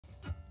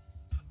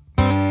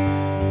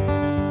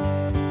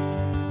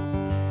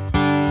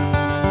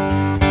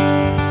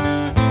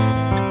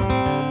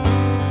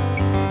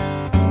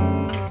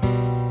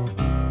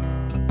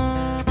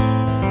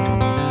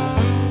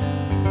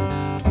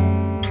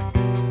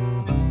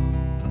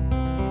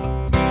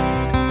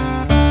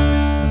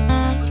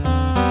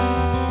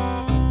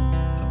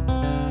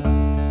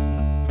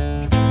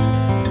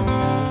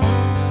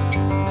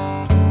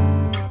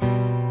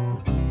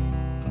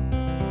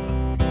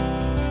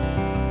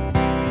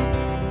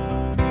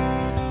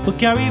But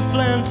Gary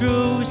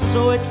Flandreau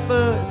saw it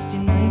first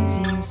in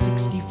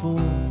 1964,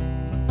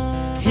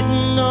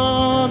 hidden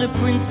on a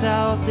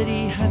printout that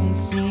he hadn't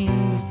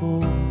seen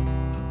before.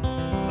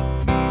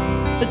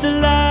 At the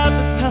lab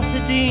at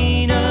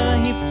Pasadena,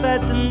 he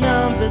fed the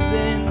numbers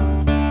in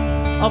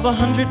of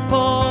 100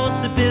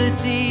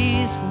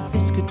 possibilities. Well,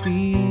 this could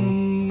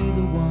be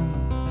the one,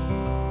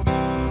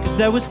 'cause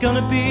there was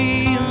gonna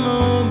be a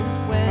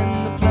moment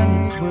when the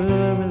planets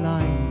were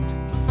aligned,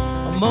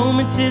 a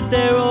moment in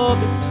their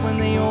orbits when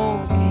they all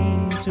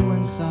came to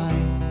one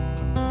side.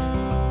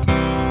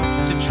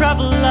 To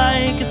travel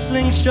like a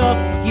slingshot,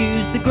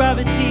 use the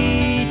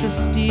gravity to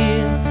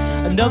steer.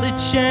 Another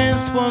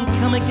chance won't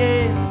come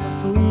again for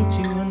full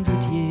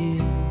 200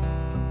 years.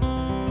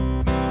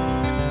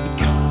 But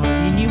Carl,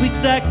 he knew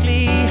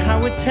exactly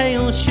how a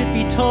tale should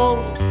be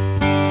told,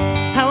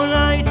 how an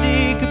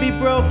idea could be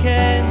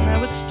broken,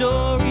 how a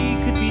story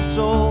could be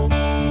sold.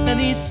 And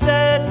he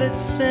said,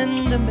 let's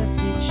send a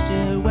message to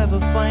whoever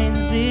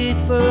finds it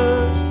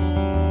first,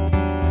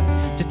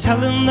 to tell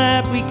them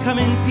that we come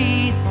in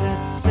peace.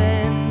 Let's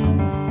send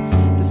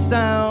the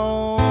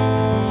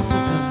sounds of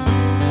earth.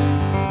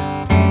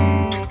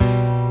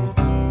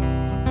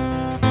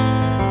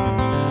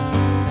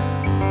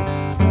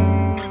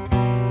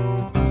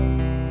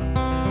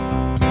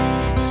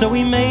 So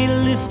we made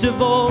a list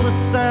of all the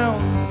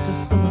sounds to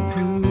sum up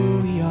who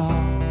we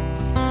are,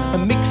 a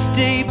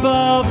mixtape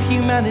of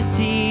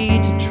humanity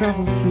to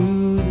travel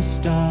through the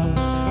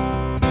stars.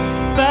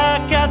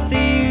 Back at the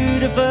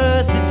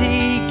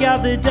university,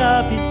 gathered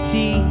up his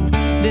team,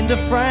 Linda,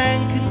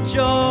 Frank and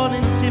John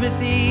and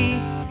Timothy,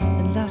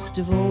 and last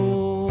of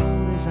all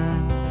is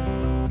Anne.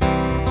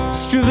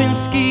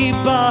 Stravinsky,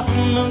 Bach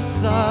and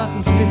Mozart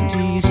and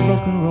 50s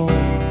rock and roll,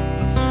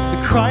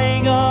 the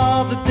crying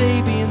of a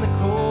baby and the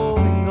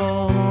calling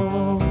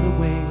of the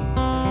whale,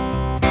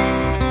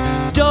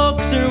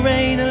 dogs and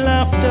rain and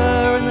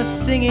laughter and the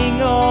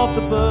singing of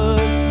the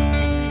birds,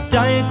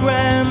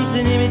 diagrams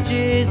and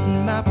images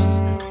and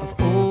maps of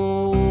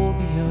all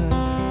the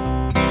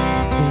earth.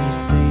 They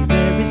say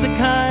there is a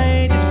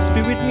kind of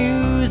spirit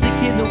music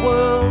in the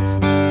world,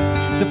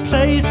 the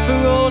place for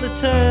all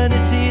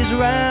eternity is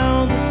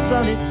round the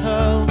sun it's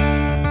hurled.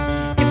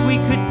 If we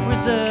could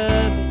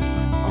preserve it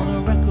on a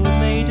record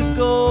made of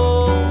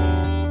gold,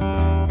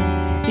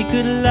 it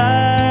could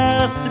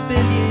last 1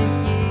 billion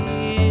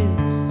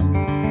years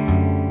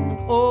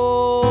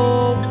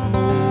or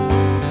more.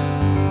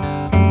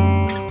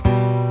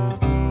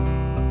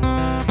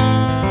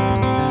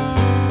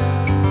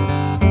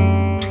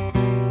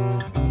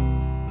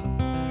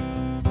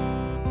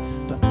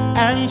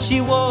 And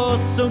she was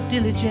so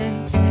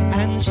diligent,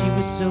 and she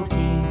was so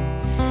keen.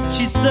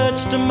 She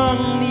searched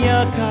among the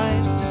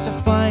archives just to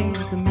find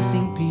the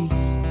missing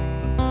piece.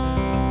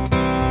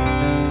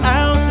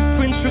 Out a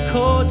print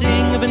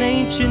recording of an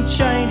ancient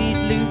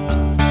Chinese lute,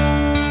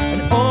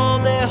 and all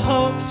their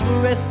hopes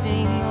were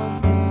resting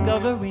on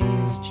discovering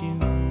this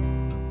tune.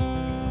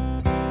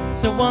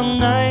 So one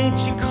night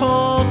she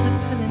called to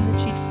tell him that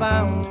she'd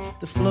found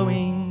the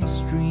flowing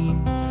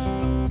streams.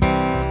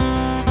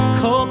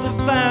 Called but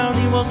found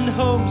he wasn't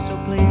home, so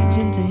played it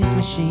into his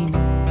machine.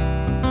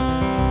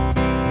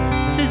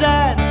 Says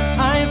Anne,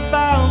 I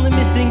found the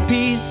missing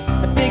piece,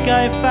 I think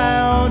I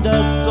found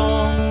a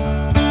song.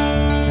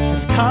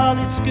 Says Carl,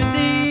 it's good to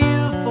hear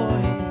your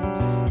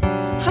voice,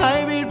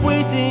 I've been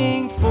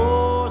waiting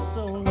for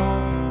so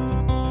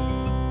long.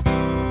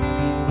 I've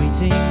been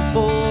waiting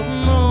for a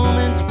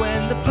moment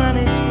when the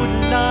planets would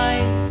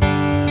align,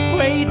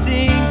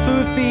 waiting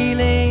for a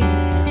feeling,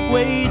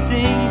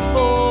 waiting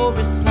for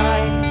a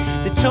sign.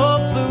 They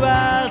talked for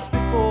hours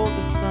before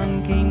the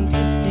sun came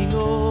glistening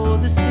o'er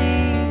the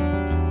sea.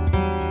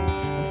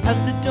 And as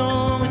the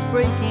dawn was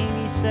breaking,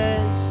 he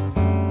says,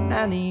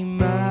 Annie,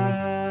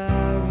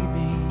 marry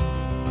me.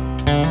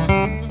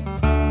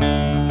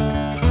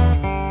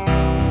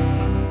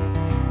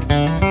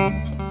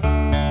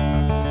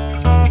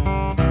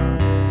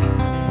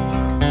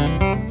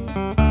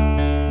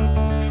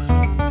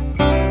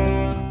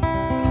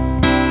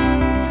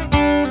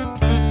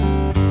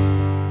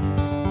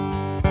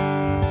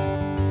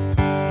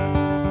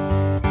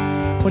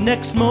 Well,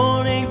 next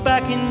morning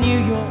back in New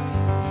York,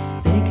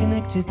 they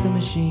connected the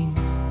machines,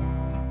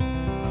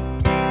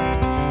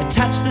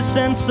 attached the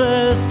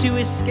sensors to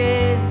his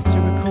skin to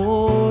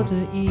record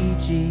her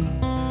EEG.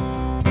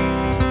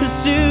 As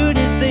soon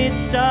as they'd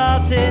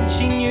started,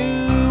 she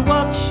knew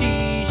what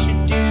she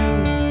should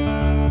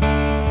do.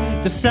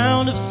 The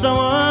sound of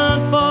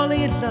someone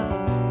falling in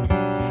love,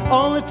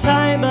 all the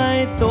time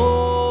I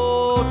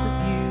thought of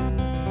you.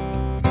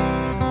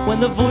 When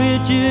the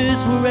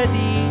Voyagers were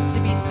ready to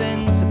be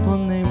sent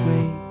upon their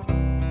way,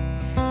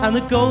 and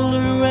the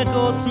golden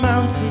records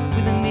mounted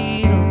with a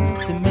needle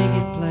to make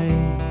it play.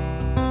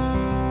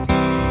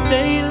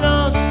 They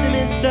launched them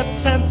in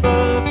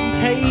September from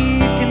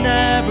Cape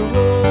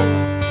Canaveral,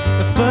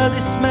 the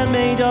furthest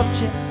man-made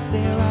objects,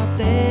 they're out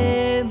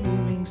there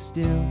moving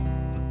still.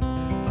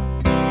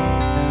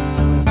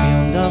 So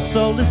beyond our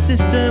solar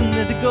system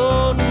there's a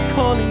golden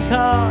calling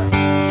card,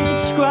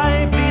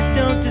 inscribed, please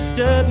don't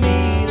disturb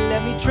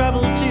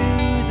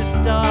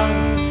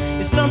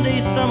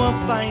someone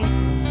finds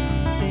it,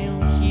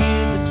 they'll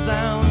hear the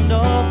sound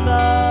of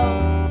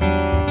love.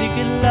 They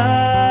could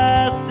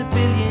last a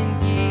billion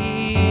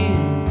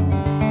years.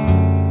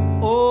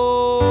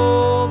 Oh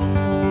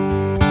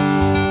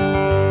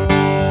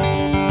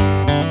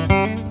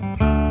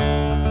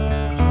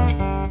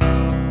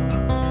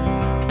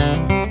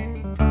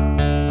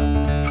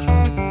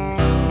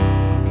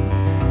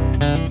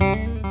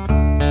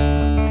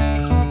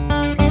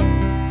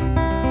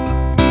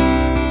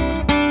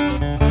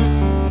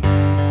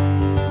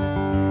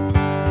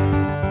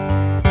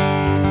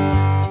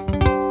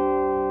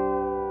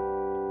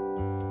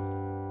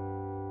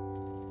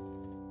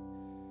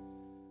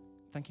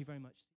thank you very much.